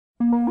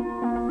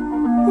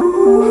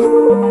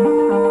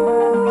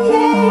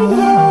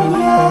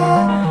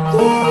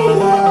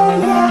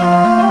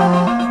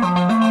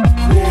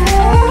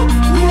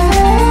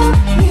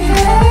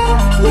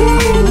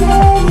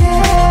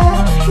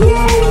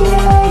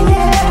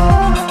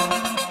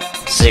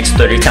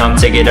Time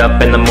to get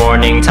up in the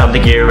morning, time to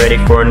get ready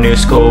for a new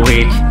school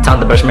week. Time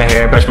to brush my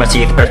hair, brush my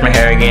teeth, brush my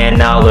hair again.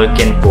 Now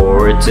looking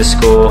forward to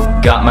school.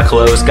 Got my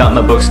clothes, got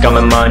my books, got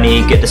my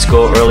money. Get to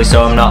school early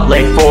so I'm not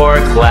late for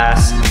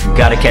class.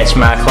 Gotta catch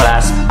my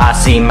class. I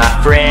see my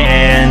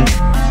friend,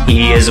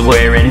 he is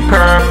wearing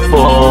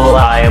purple.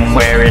 I am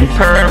wearing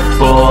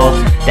purple.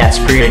 That's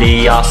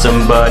pretty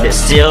awesome, but it's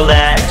still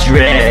that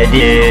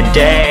dreaded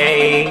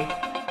day.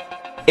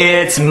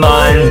 It's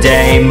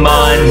Monday,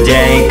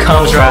 Monday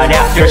comes right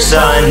after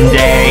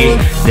Sunday.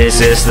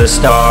 This is the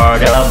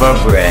start of a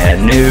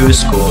brand new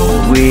school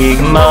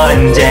week.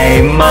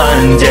 Monday,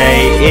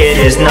 Monday, it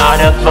is not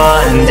a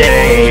fun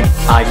day.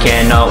 I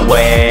cannot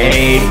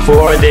wait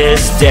for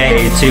this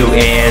day to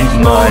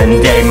end.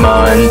 Monday,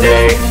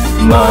 Monday,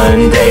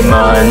 Monday,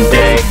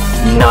 Monday.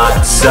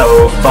 Not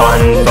so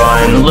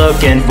fun,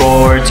 looking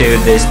forward to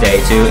this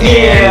day to end.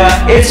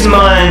 Yeah, it's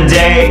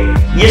Monday.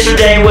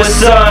 Yesterday was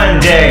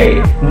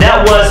Sunday.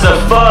 That was a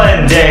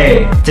fun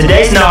day.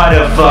 Today's not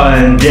a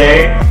fun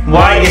day.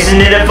 Why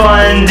isn't it a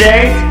fun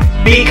day?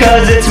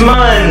 Because it's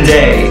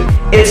Monday.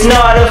 It's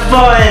not a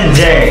fun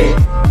day.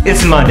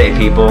 It's Monday,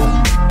 people.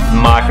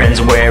 My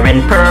friend's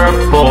wearing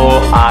purple.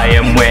 I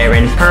am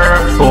wearing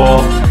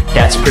purple.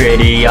 That's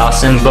pretty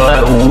awesome,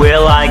 but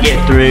will I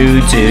get through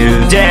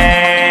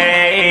today?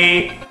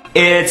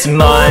 It's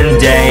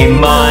Monday,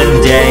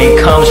 Monday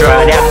comes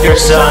right after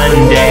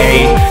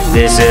Sunday.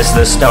 This is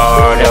the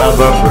start of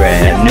a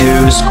brand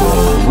new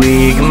school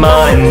week.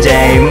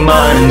 Monday,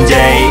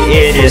 Monday,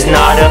 it is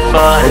not a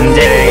fun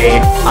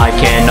day. I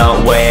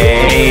cannot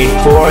wait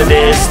for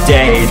this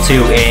day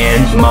to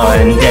end.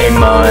 Monday,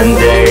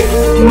 Monday,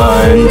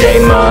 Monday,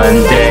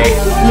 Monday.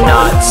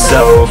 Not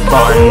so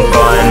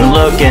fun,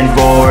 looking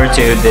forward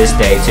to this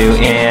day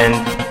to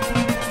end.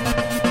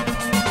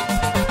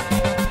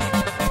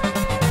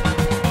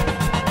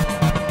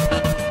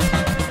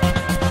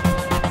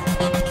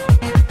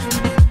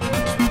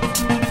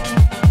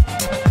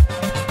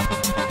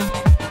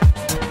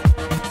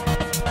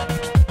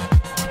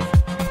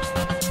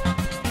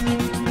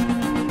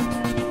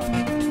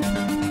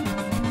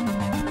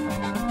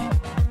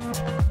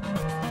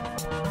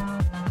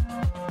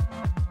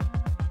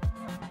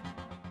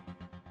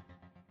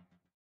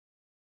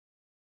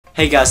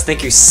 Hey guys,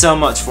 thank you so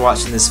much for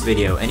watching this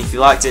video, and if you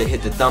liked it,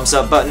 hit the thumbs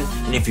up button,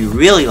 and if you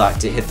really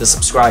liked it, hit the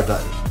subscribe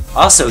button.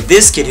 Also,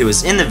 this kid who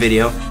was in the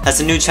video has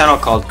a new channel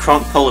called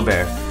Crunk Polar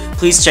Bear.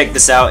 Please check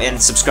this out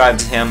and subscribe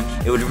to him,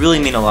 it would really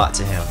mean a lot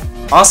to him.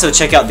 Also,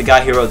 check out the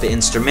guy who wrote the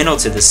instrumental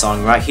to this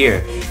song right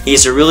here.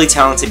 He's a really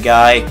talented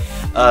guy,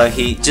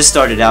 he just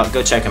started out,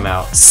 go check him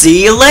out.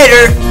 See you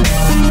later!